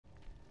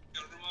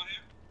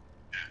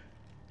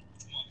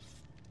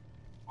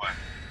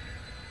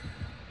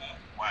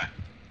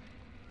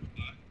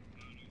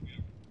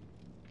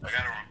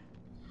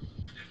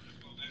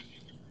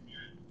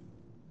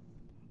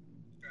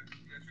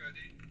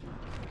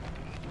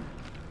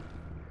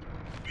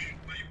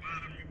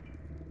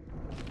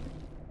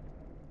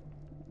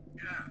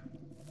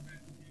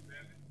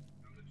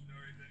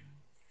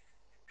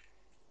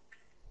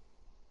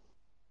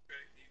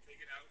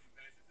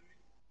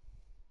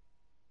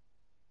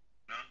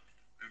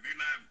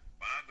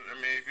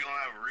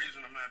have a reason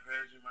I'm not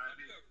passing my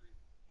ID.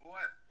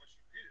 What? Once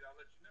you get it, I'll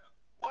let you know.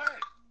 What?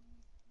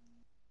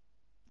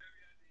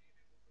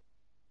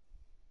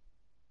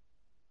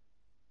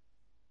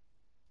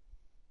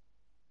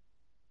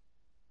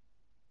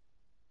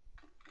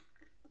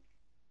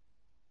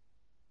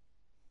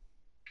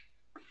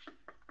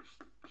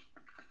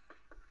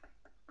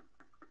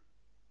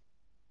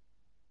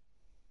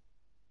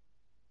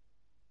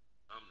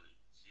 I'm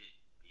legit,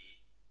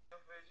 bitch. Your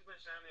face, you been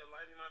shining a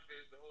light in my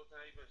face the whole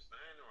time you been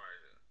standing right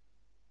here.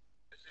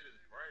 That shit is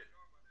bright.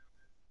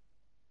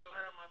 Don't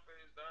have my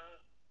face, dog.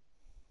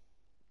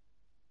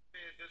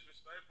 Being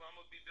disrespectful, I'm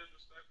gonna be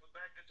disrespectful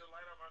back. Get your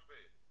light on my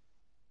face.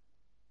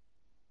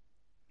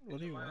 What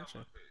are you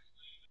watching?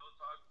 Don't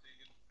talk to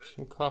you.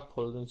 Some cop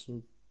pulled and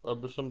some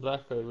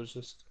black guy was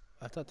just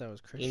I thought that was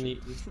in Christian.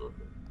 eating stuff.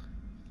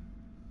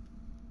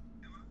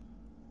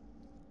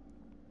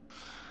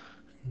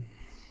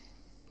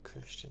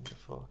 Christian, the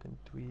fucking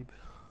dweeb.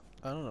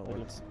 I don't know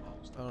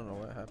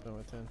what happened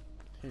with him.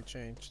 He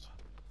changed.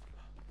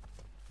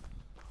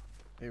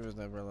 He was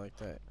never like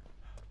that.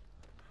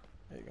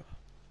 There you go.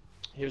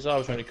 He was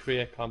always trying to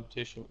create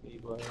competition with me,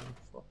 but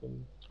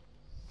fucking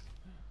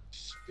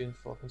just being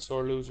fucking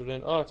sore loser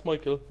then. Oh, it's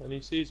Michael, and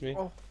he sees me.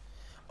 Oh,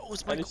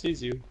 it's And he Michael.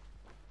 sees you.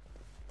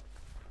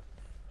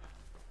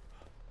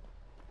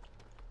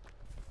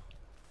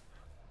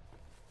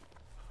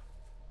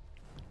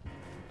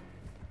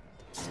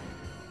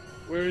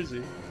 Where is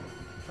he?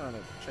 Trying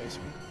to chase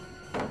me.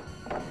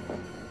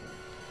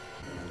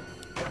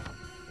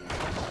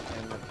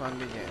 And the fun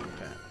began,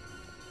 Pat.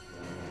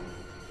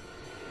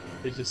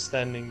 He's just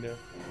standing there.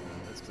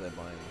 That's because I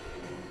blind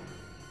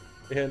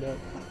him. Yeah, no.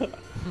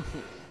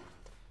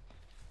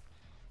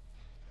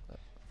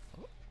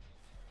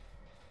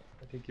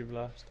 I think you've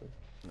lost him.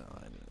 No,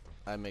 I didn't.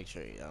 I make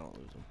sure I don't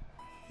lose him.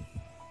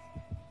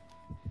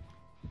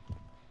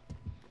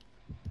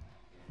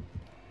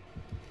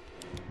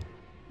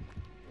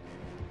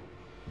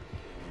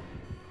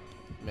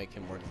 Make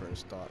him work for a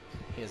stock.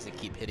 He has to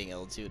keep hitting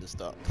L2 to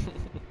stop.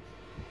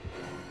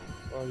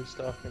 Oh, he's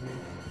stalking me.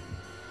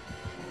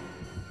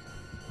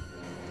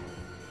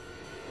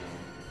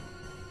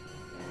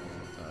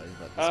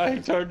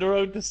 He turned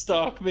around to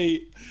stalk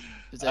me.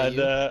 Is that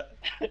you?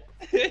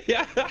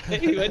 Yeah,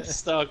 he went to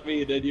stalk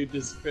me and then you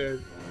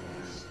disappeared.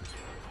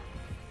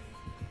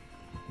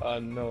 Oh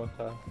no,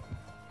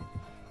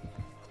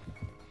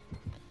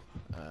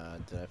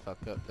 did I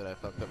fuck up? Did I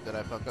fuck up? Did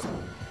I fuck up?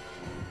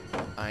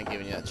 I ain't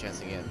giving you that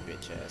chance again,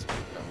 bitch ass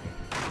motherfucker.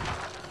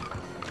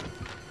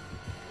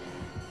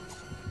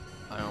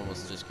 I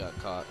almost just got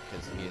caught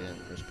because he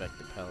didn't respect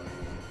the pellet.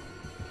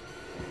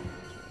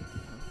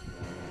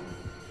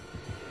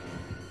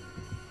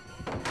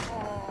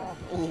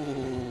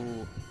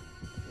 Ooh.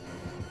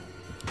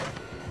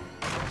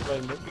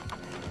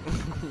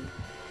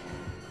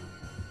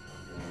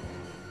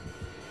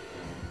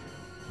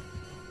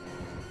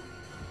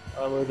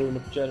 Oh, we're doing a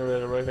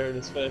generator right here in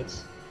his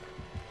face.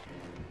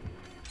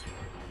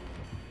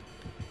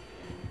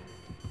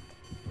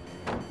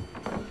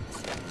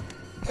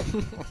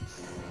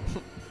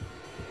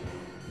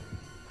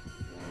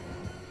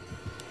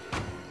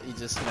 He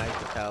just smacked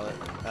the pallet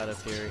out of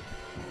fury.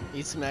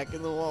 He's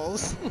smacking the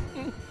walls.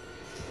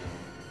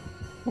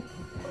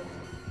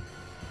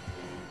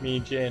 Me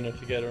and Jane are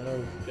together now,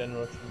 gen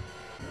rushing.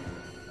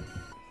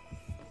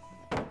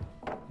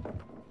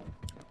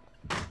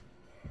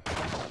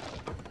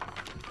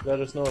 Let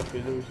us know if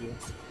we lose you.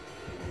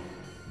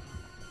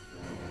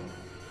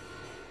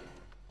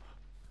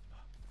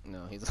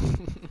 No, he's.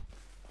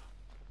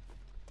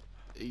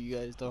 You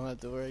guys don't have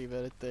to worry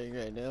about a thing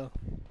right now.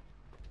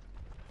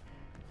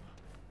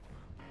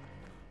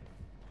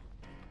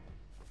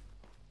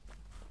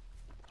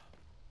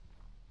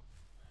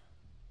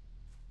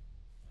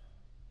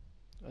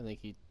 I think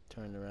he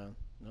turned around.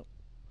 Nope.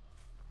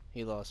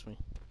 He lost me.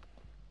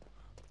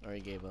 Or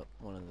he gave up.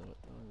 One of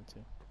the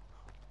two.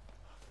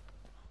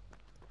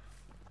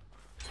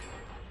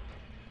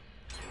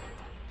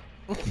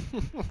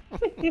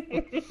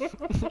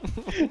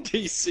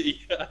 DC.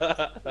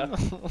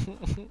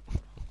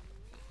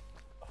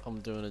 I'm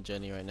doing a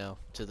Jenny right now,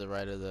 to the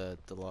right of the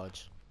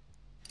lodge.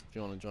 If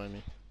you want to join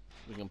me,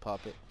 we can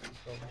pop it.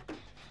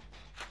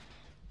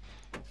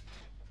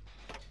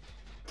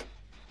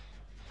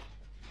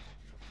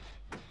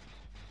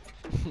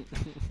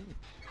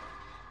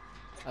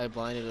 I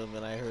blinded him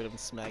and I heard him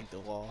smack the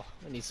wall,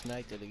 and he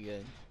smacked it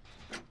again.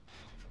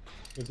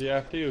 Is he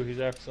after you? He's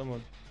after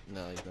someone.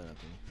 No, he's not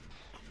after me.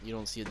 You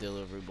don't see a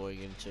delivery boy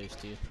getting chased,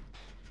 do you?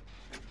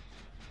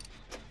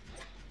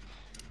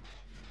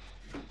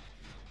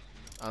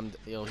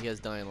 Yo, he has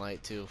dying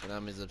light too, and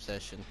I'm his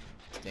obsession.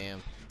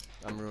 Damn,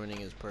 I'm ruining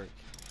his perk.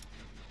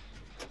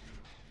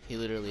 He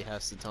literally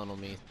has to tunnel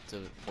me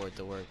for it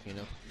to work, you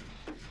know?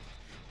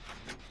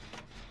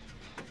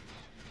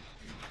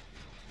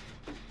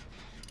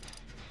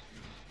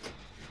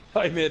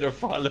 I made her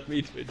follow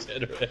me to a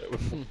generator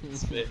with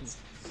space.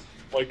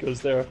 Michael's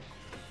there.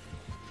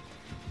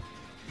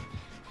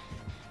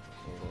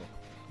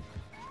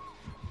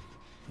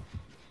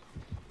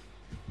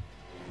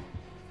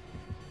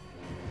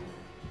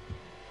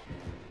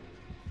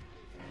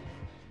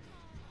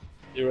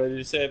 You ready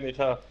to save me,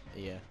 Top?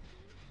 Yeah.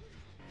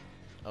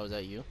 Oh, is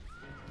that you?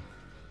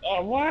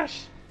 Oh, what?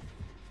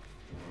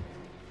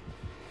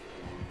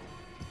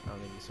 I don't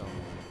think you saw me.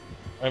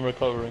 I'm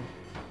recovering.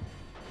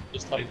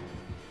 Just type.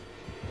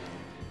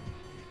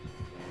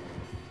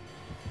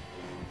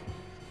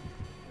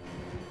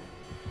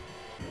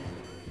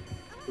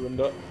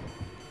 Window.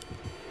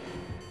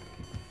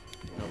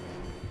 Nope.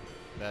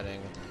 Bad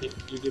angle.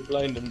 You did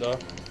blind him, though.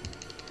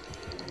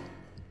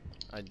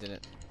 I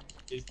didn't.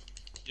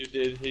 You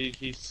did.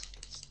 He's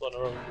spun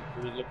around.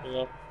 He was looking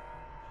up.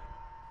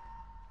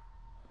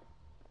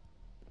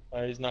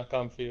 He's not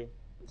gone for you.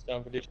 He's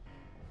gone for this.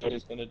 But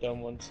he's gonna down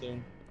one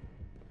soon.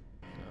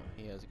 No,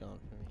 he has gone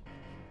for me.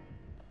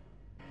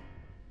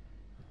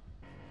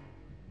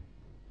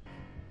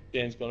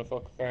 Dane's gonna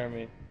fucking farm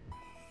me.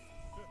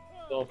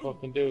 Don't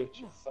fucking do it,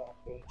 you fat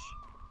bitch.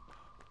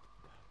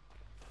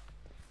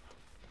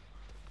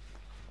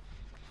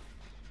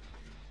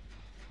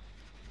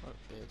 What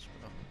a bitch,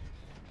 bro.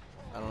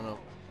 I don't know.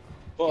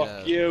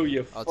 Fuck you,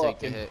 you I'll take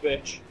the fucking hit.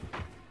 bitch.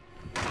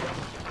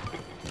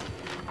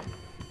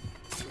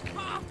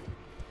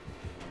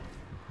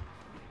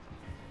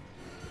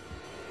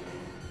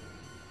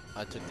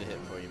 I took the hit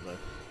for you, bud.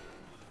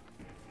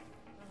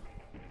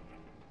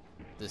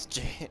 This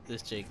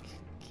Jake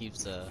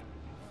keeps Here,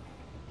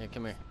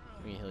 come here.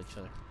 We can heal each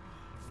other.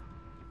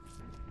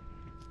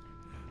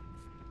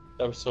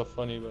 That was so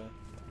funny, man.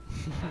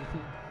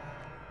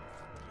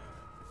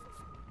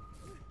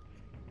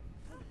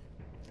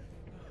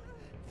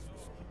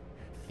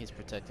 He's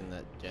protecting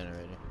that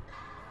generator.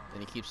 And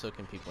he keeps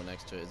hooking people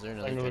next to it. Is there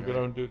another I'm gonna generator? go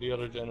down and do the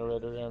other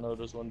generator there. No,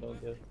 there's one down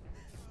there.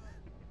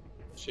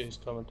 She's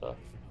coming to.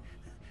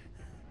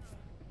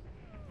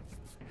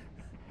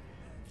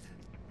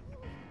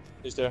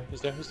 He's there.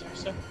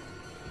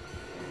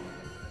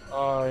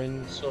 Oh,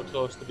 I'm so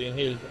close to being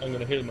healed. I'm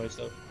gonna heal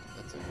myself.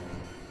 That's it.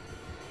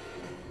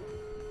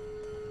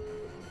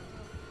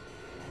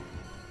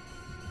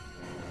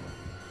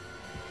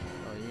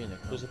 Oh, you're gonna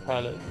come There's a for me.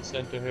 pallet in the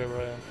center here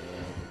where I am. Yeah,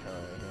 there's a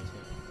pallet right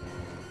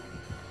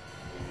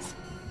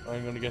here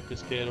I'm gonna get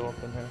this gate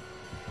open here.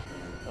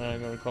 And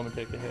I'm gonna come and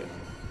take a hit.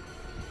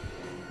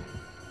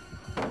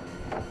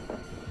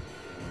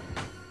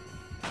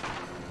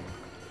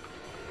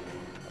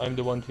 I'm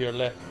the one to your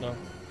left now. too.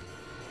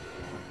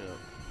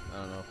 I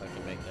don't know if I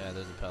can make. Yeah,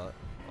 there's a pallet.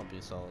 I'll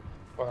be solid.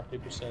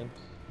 40%.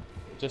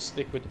 Just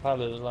stick with the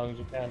pallet as long as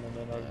you can and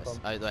then I'll Yes.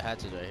 come. The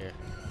hatch is right here.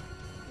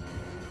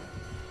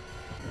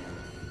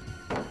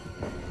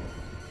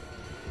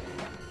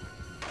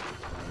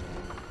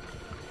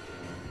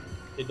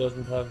 It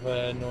doesn't have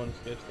no one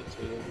escapes it,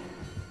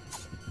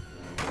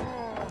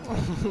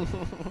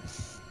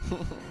 so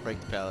Break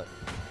the pallet.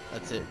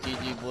 That's it.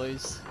 GG,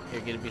 boys. Here,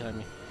 get it behind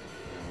me.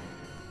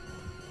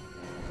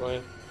 go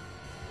ahead.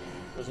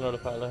 There's another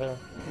pallet here.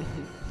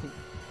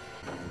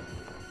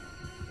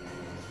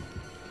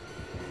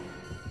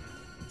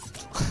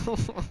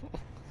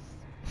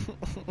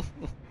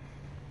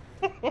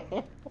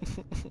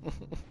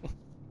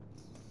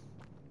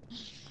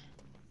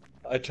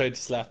 I tried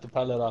to slap the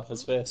pallet off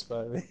his face,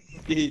 but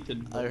he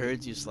didn't. I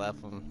heard you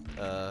slap him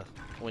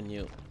when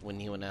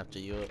he went after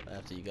you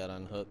got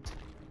unhooked.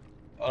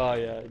 Oh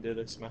yeah, I did.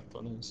 I smacked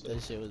on him. So.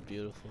 That shit was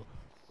beautiful.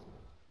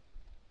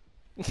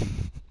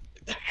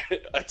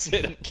 I'd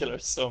say that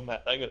killer's so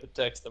mad. I'm gonna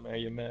text him, "Are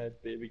you mad,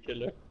 baby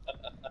killer?"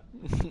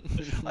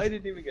 I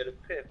didn't even get a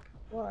pip.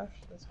 What?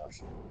 That's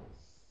harsh.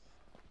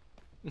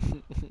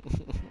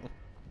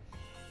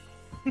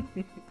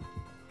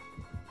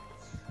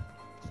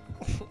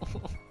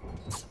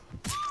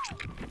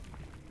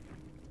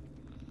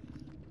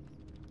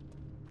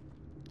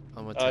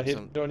 I'm gonna I text hit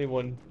him. only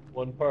one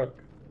perk.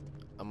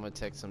 I'm gonna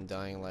text him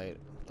dying light.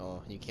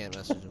 Oh, you can't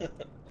message him.